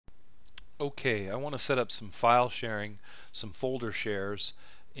Okay, I want to set up some file sharing, some folder shares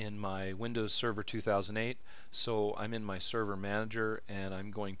in my Windows Server 2008. So I'm in my server manager and I'm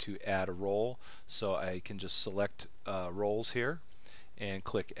going to add a role. So I can just select roles here and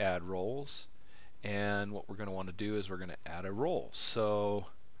click add roles. And what we're going to want to do is we're going to add a role. So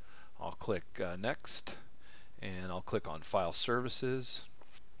I'll click next, and I'll click on file services.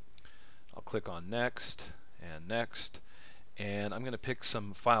 I'll click on next and next. And I'm going to pick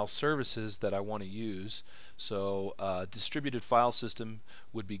some file services that I want to use. So distributed file system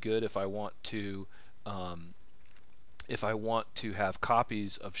would be good if I want to have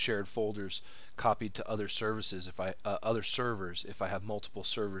copies of shared folders copied to other services, other servers, if I have multiple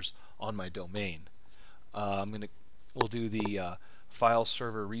servers on my domain. We'll do the file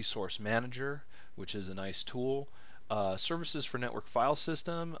server resource manager, which is a nice tool. Services for network file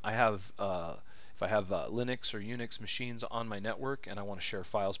system. If I have Linux or Unix machines on my network and I want to share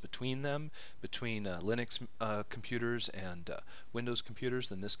files between them, between Linux computers and Windows computers,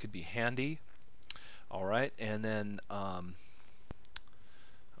 then this could be handy. All right, and then all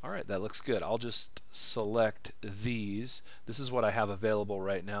right, that looks good. I'll just select these. This is what I have available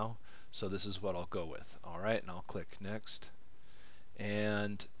right now, so this is what I'll go with. All right, and I'll click next.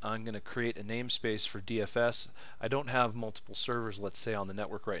 And I'm going to create a namespace for DFS. I don't have multiple servers, let's say, on the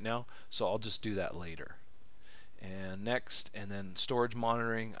network right now, so I'll just do that later. And next, and then storage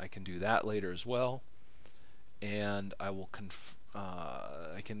monitoring, I can do that later as well. And I will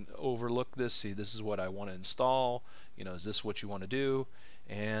I can overlook this, see this is what I want to install. You know, is this what you want to do?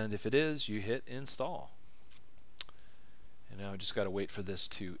 And if it is, you hit install. And now I just got to wait for this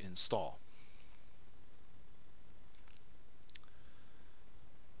to install.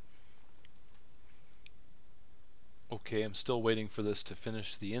 Okay, I'm still waiting for this to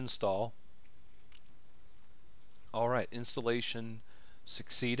finish the install. Alright, installation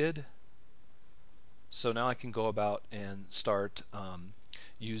succeeded. So now I can go about and start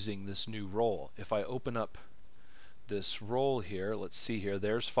using this new role. If I open up this role here, let's see here,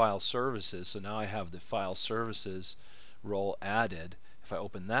 there's file services. So now I have the file services role added. If I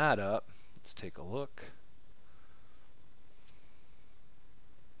open that up, let's take a look.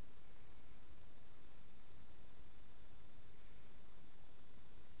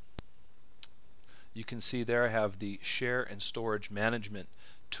 You can see there I have the share and storage management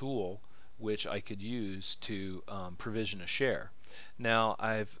tool, which I could use to provision a share. Now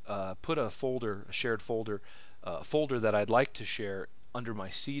I've put a folder, a shared folder, folder that I'd like to share under my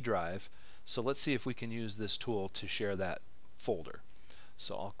C drive. So let's see if we can use this tool to share that folder.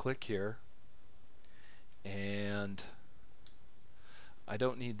 So I'll click here, and I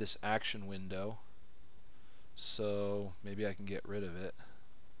don't need this action window, so maybe I can get rid of it.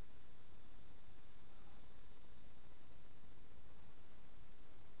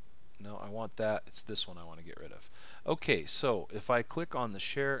 No, I want that. It's this one I want to get rid of. Okay, so if I click on the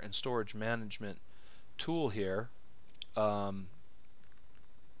share and storage management tool here, you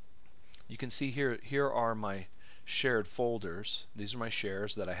can see here are my shared folders. These are my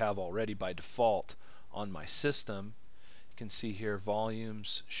shares that I have already by default on my system. You can see here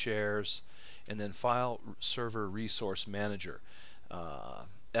volumes, shares, and then file server resource manager,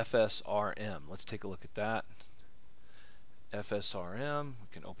 FSRM. Let's take a look at that. FSRM, we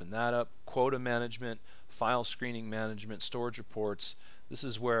can open that up. Quota management, file screening management, storage reports. This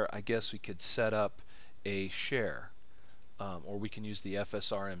is where I guess we could set up a share, or we can use the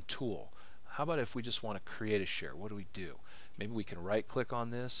FSRM tool. How about if we just want to create a share? What do we do? Maybe we can right click on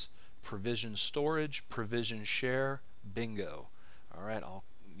this, provision storage, provision share, bingo. All right, I'll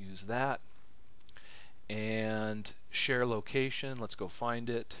use that. And share location, let's go find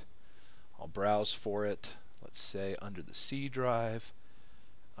it. I'll browse for it. Let's say under the C drive.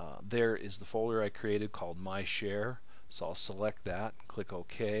 There is the folder I created called My Share. So I'll select that, click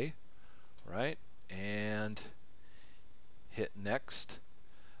OK, right, and hit Next.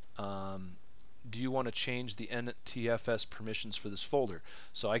 Do you want to change the NTFS permissions for this folder?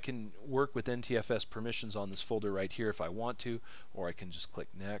 So I can work with NTFS permissions on this folder right here if I want to, or I can just click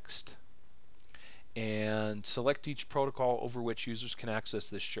Next. And select each protocol over which users can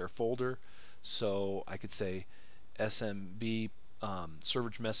access this share folder. So I could say SMB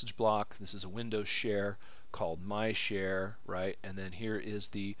server message block. This is a Windows share called My Share, right? And then here is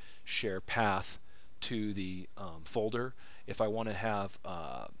the share path to the folder. If I want to have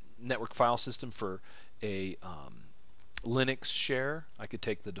network file system for a Linux share, I could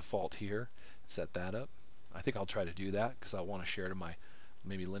take the default here and set that up. I think I'll try to do that because I want to share to my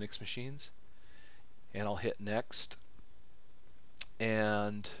maybe Linux machines. And I'll hit Next.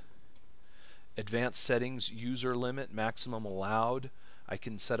 And advanced settings, user limit, maximum allowed. I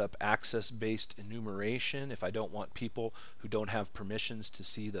can set up access-based enumeration. If I don't want people who don't have permissions to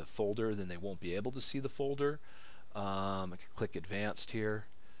see the folder, then they won't be able to see the folder. I can click advanced here.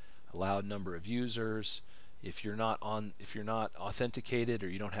 Allowed number of users. If you're not authenticated or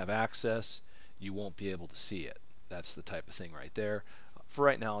you don't have access, you won't be able to see it. That's the type of thing right there. For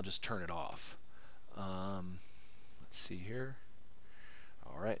right now, I'll just turn it off. Let's see here.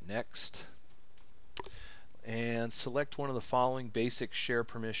 All right, next. And select one of the following basic share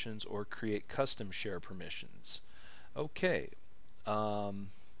permissions or create custom share permissions. Okay.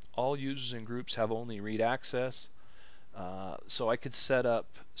 All users and groups have only read access. So I could set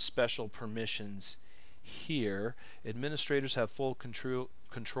up special permissions here. Administrators have full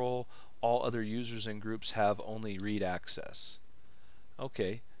control. All other users and groups have only read access.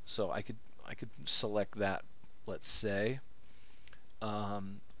 Okay, so I could select that, let's say,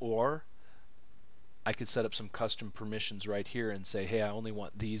 or I could set up some custom permissions right here and say, hey, I only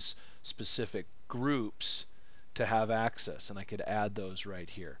want these specific groups to have access, and I could add those right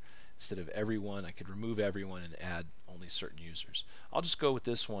here. Instead of everyone, I could remove everyone and add only certain users. I'll just go with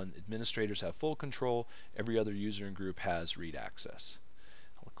this one. Administrators have full control. Every other user and group has read access.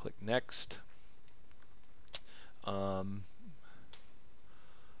 I'll click next.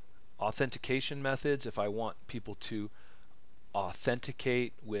 Authentication methods. If I want people to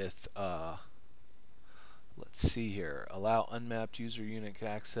authenticate with, let's see here, allow unmapped user unique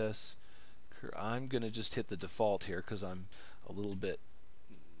access. I'm going to just hit the default here because I'm a little bit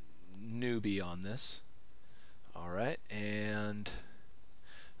newbie on this. Alright, and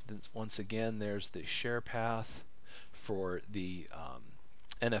then once again there's the share path for the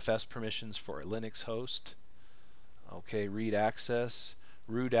NFS permissions for a Linux host. Okay, read access,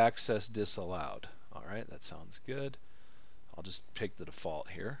 root access disallowed. Alright, that sounds good. I'll just take the default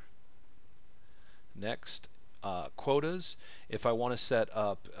here. Next, quotas. If I want to set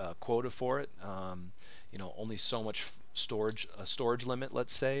up a quota for it, you know, only so much storage, a storage limit,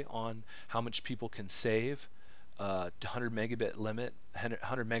 let's say, on how much people can save, 100 megabyte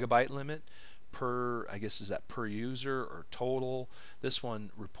limit per, I guess, is that per user or total? This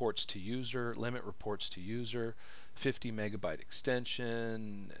one reports to user, limit reports to user, 50 megabyte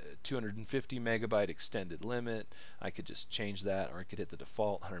extension, 250 megabyte extended limit. I could just change that, or I could hit the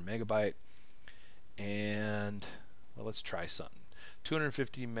default 100 megabyte. And well, let's try something.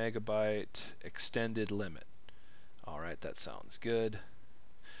 250 megabyte extended limit. Alright, that sounds good.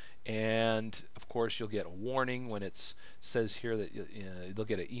 And of course you'll get a warning when it says here that they'll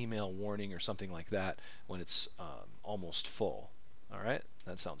get an email warning or something like that when it's almost full. Alright,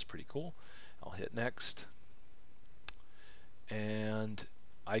 that sounds pretty cool. I'll hit next. And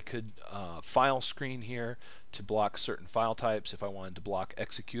I could file screen here to block certain file types. If I wanted to block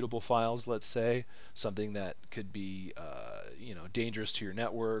executable files, let's say, something that could be you know, dangerous to your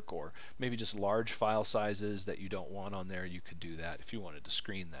network, or maybe just large file sizes that you don't want on there, you could do that if you wanted to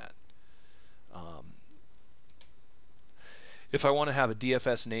screen that. If I want to have a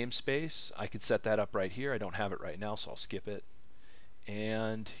DFS namespace, I could set that up right here. I don't have it right now, so I'll skip it.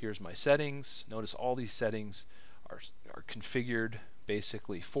 And here's my settings. Notice all these settings are configured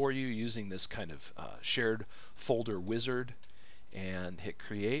basically for you using this kind of shared folder wizard. And hit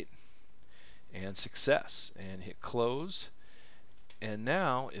create and success and hit close. And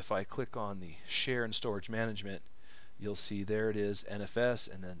now if I click on the share and storage management, you'll see there it is,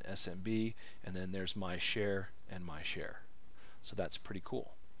 NFS and then SMB, and then there's my share and my share. So that's pretty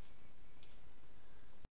cool.